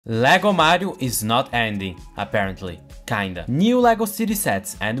Lego Mario is not ending, apparently. Kinda. New Lego City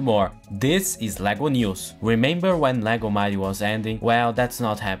sets and more. This is Lego news. Remember when Lego Mario was ending? Well, that's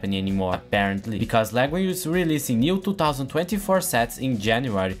not happening anymore, apparently, because Lego is releasing new 2024 sets in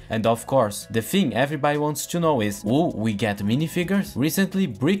January, and of course, the thing everybody wants to know is, will we get minifigures? Recently,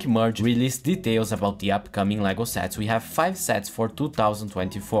 Brick Merge released details about the upcoming Lego sets. We have 5 sets for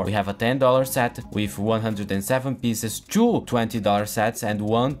 2024. We have a $10 set with 107 pieces, 2 $20 sets, and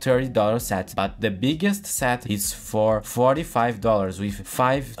one $30 set, but the biggest set is for $45 with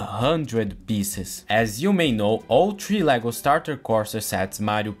 500 pieces. As you may know, all 3 Lego starter course sets,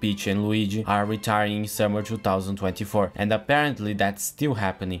 Mario, Peach and Luigi, are retiring in summer 2024, and apparently that's still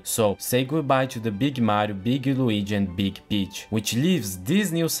happening. So say goodbye to the Big Mario, Big Luigi and Big Peach, which leaves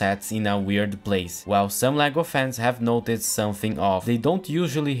these new sets in a weird place. While some Lego fans have noticed something off, they don't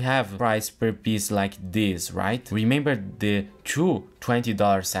usually have price per piece like this, right? Remember the 2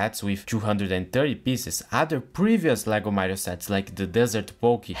 $20 sets with 230 pieces? Other previous Lego Mario sets like the Desert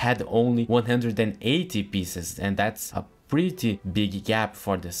Poke had only 180 pieces, and that's a pretty big gap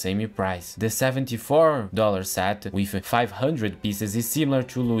for the same price. The $74 set with 500 pieces is similar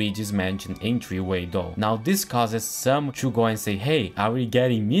to Luigi's Mansion entryway doll. Now this causes some to go and say, hey, are we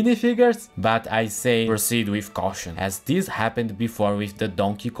getting minifigures? But I say proceed with caution, as this happened before with the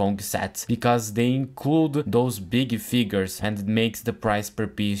Donkey Kong sets, because they include those big figures and it makes the price per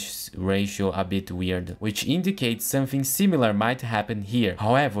piece ratio a bit weird, which indicates something similar might happen here.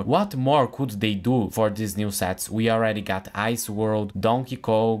 However, what more could they do for these new sets? We already got Ice World, Donkey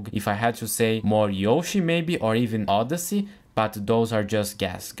Kong, if I had to say more Yoshi maybe, or even Odyssey, but those are just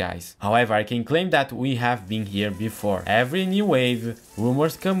guess, guys. However, I can claim that we have been here before. Every new wave,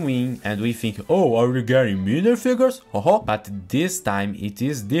 rumors come in and we think, oh, are we getting minifigures? But this time it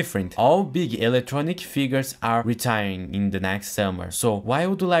is different. All big electronic figures are retiring in the next summer. So why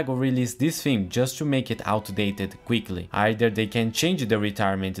would Lego release this thing just to make it outdated quickly? Either they can change the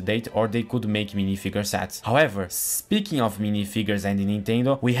retirement date or they could make minifigure sets. However, speaking of minifigures and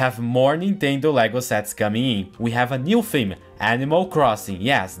Nintendo, we have more Nintendo Lego sets coming in. We have a new theme, Animal Crossing.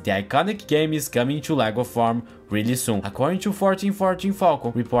 Yes, the iconic game is coming to Lego form really soon. According to 1414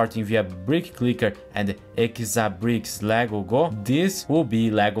 Falcon, reporting via Brick Clicker and Exabricks Lego Go, this will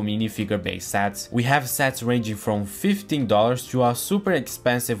be Lego minifigure based sets. We have sets ranging from $15 to a super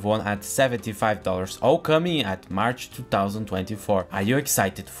expensive one at $75, all coming at March 2024. Are you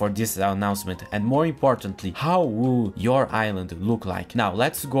excited for this announcement? And more importantly, how will your island look like? Now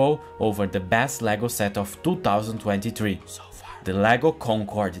let's go over the best Lego set of 2023. The Lego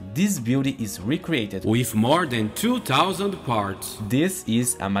Concorde. This beauty is recreated with more than 2,000 parts. This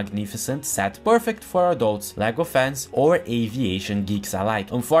is a magnificent set, perfect for adults, Lego fans or aviation geeks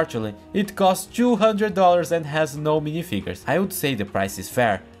alike. Unfortunately, it costs $200 and has no minifigures. I would say the price is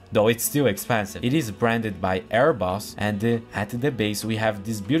fair, though it's still expensive. It is branded by Airbus, and at the base we have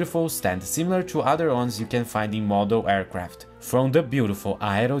this beautiful stand, similar to other ones you can find in model aircraft. From the beautiful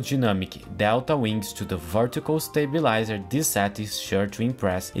aerodynamic delta wings to the vertical stabilizer, this set is sure to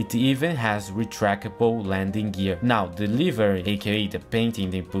impress. It even has retractable landing gear. Now, the livery, aka the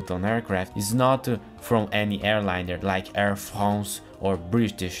painting they put on aircraft, is not from any airliner like Air France or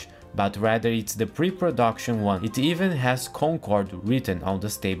British, but rather it's the pre-production one. It even has Concorde written on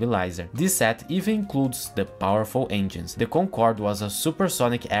the stabilizer. This set even includes the powerful engines. The Concorde was a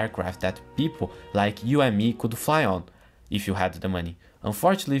supersonic aircraft that people like you and me could fly on, if you had the money.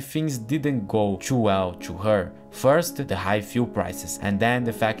 Unfortunately, things didn't go too well to her. First, the high fuel prices, and then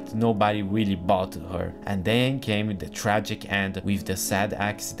the fact nobody really bought her. And then came the tragic end with the sad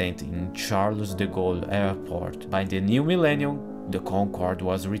accident in Charles de Gaulle Airport. By the new millennium, the Concorde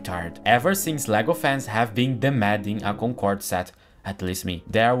was retired. Ever since, Lego fans have been demanding a Concorde set, at least me.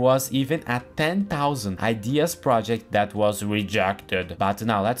 There was even a 10,000 ideas project that was rejected. But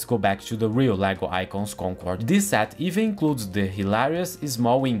now let's go back to the real Lego Icons Concorde. This set even includes the hilarious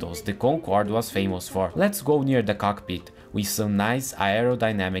small windows the Concorde was famous for. Let's go near the cockpit with some nice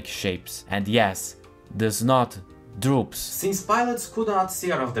aerodynamic shapes. And yes, does not droops. Since pilots could not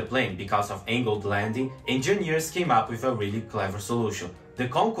see out of the plane because of angled landing, engineers came up with a really clever solution. The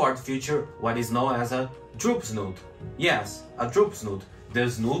Concorde featured what is known as a droop snoot. Yes, a droop snoot.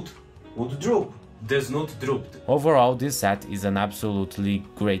 The snoot would droop. The snoot drooped. Overall, this set is an absolutely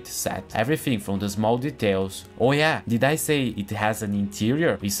great set. Everything from the small details. Oh yeah, did I say it has an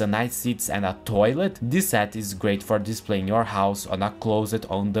interior with some nice seats and a toilet? This set is great for displaying your house on a closet,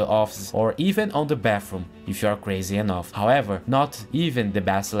 on the office, or even on the bathroom if you are crazy enough. However, not even the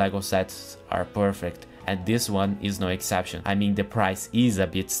best Lego sets are perfect. and this one is no exception. I mean, the price is a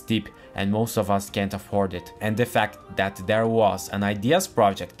bit steep and most of us can't afford it. And the fact that there was an ideas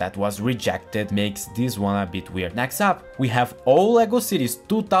project that was rejected makes this one a bit weird. Next up, we have all LEGO Cities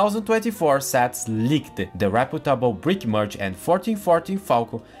 2024 sets leaked. The reputable Brick Merge and 1414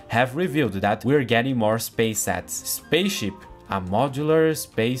 Falcon have revealed that we're getting more space sets. Spaceship, a modular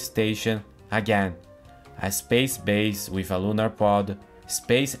space station, again, a space base with a lunar pod,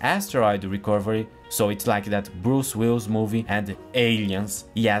 space asteroid recovery, so it's like that Bruce Willis movie, and aliens.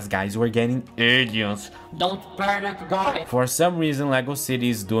 Yes guys, we're getting aliens. Don't panic guys. For some reason LEGO City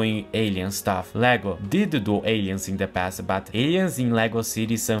is doing alien stuff. LEGO did do aliens in the past, but aliens in LEGO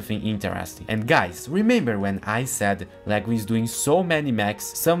City is something interesting. And guys, remember when I said LEGO is doing so many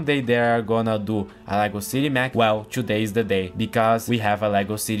mechs, someday they are gonna do a LEGO City mech? Well, today is the day, because we have a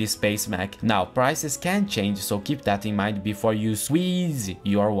LEGO City space mech. Now prices can change, so keep that in mind before you squeeze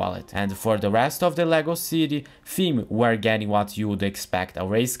your wallet. And for the rest of the LEGO City theme, we're getting what you would expect: a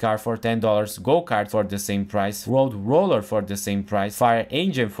race car for $10, go-kart for the same price, road roller for the same price, fire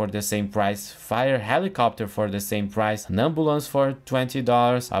engine for the same price, fire helicopter for the same price, an ambulance for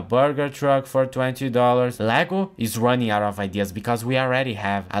 $20, a burger truck for $20. LEGO is running out of ideas because we already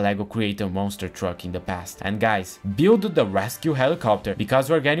have a LEGO Creator monster truck in the past. And guys, build the rescue helicopter, because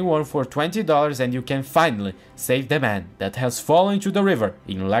we're getting one for $20 and you can finally save the man that has fallen into the river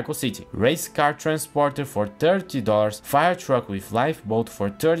in LEGO City. Race car transporter for $30, fire truck with lifeboat for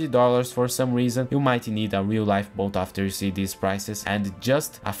 $30. For some reason you might need a real lifeboat after you see these prices, and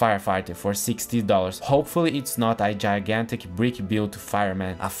just a firefighter for $60. Hopefully it's not a gigantic brick built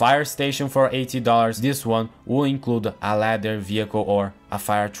fireman. A fire station for $80. This one will include a ladder vehicle or a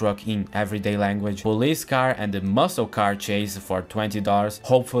fire truck in everyday language. Police car and the muscle car chase for $20.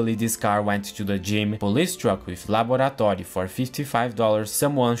 Hopefully this car went to the gym. Police truck with laboratory for $55.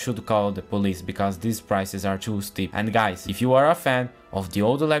 Someone should call the police because these prices are too steep. And guys, if you are a fan of the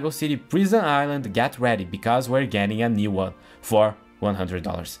old LEGO City Prison Island, get ready because we're getting a new one for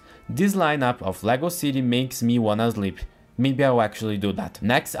 $100. This lineup of LEGO City makes me wanna sleep. Maybe I'll actually do that.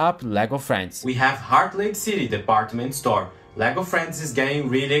 Next up, LEGO Friends. We have Heart Lake City department store. LEGO Friends is getting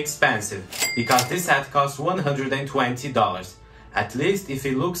really expensive because this set costs $120. At least if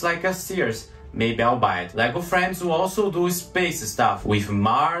it looks like a Sears, maybe I'll buy it. LEGO Friends will also do space stuff with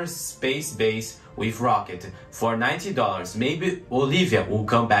Mars space base with rocket for $90. Maybe Olivia will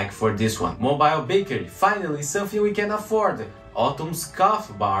come back for this one. Mobile bakery, finally something we can afford. Autumn's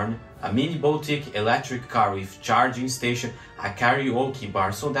Coffee Barn, a mini boutique electric car with charging station, a karaoke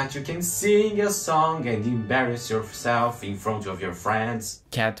bar so that you can sing a song and embarrass yourself in front of your friends.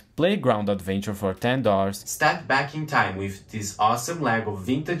 Cat Playground Adventure for $10. Step back in time with this awesome LEGO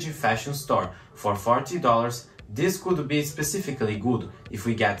vintage fashion store for $40. This could be specifically good if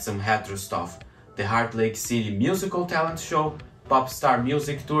we get some retro stuff. The Heart Lake City musical talent show, Popstar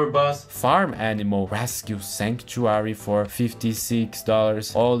Music Tour Bus, Farm Animal Rescue Sanctuary for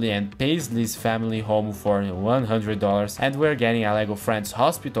 $56, Ollie and Paisley's Family Home for $100, and we're getting a LEGO Friends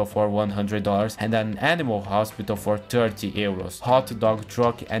Hospital for $100 and an Animal Hospital for €30, hot dog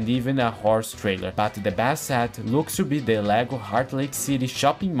truck and even a horse trailer. But the best set looks to be the LEGO Heart Lake City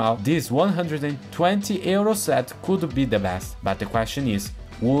Shopping Mall. This €120 set could be the best, but the question is,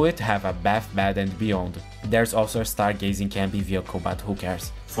 will it have a bath bed and beyond? There's also a stargazing camping vehicle, but who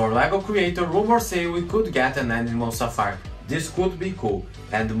cares? For LEGO Creator, rumors say we could get an animal safari. This could be cool,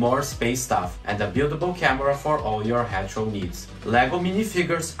 and more space stuff, and a buildable camera for all your retro needs. LEGO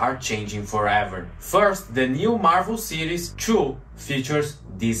minifigures are changing forever. First, the new Marvel Series 2 features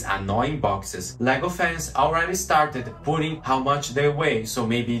these annoying boxes. LEGO fans already started putting how much they weigh, so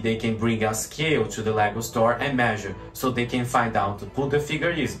maybe they can bring a scale to the LEGO store and measure, so they can find out who the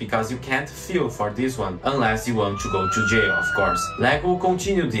figure is, because you can't feel for this one, unless you want to go to jail, of course. LEGO will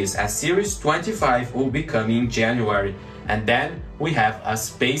continue this as Series 25 will be coming in January. And then we have a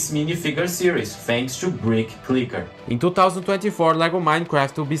space minifigure series thanks to Brick Clicker. In 2024, LEGO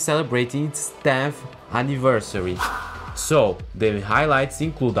Minecraft will be celebrating its 10th anniversary. So, the highlights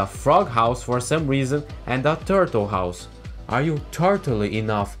include a frog house for some reason and a turtle house. Are you turtly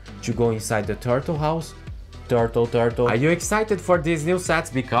enough to go inside the turtle house? Turtle. Are you excited for these new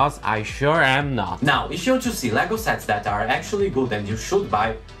sets? Because I sure am not. Now, if you want to see LEGO sets that are actually good and you should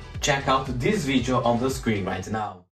buy, check out this video on the screen right now.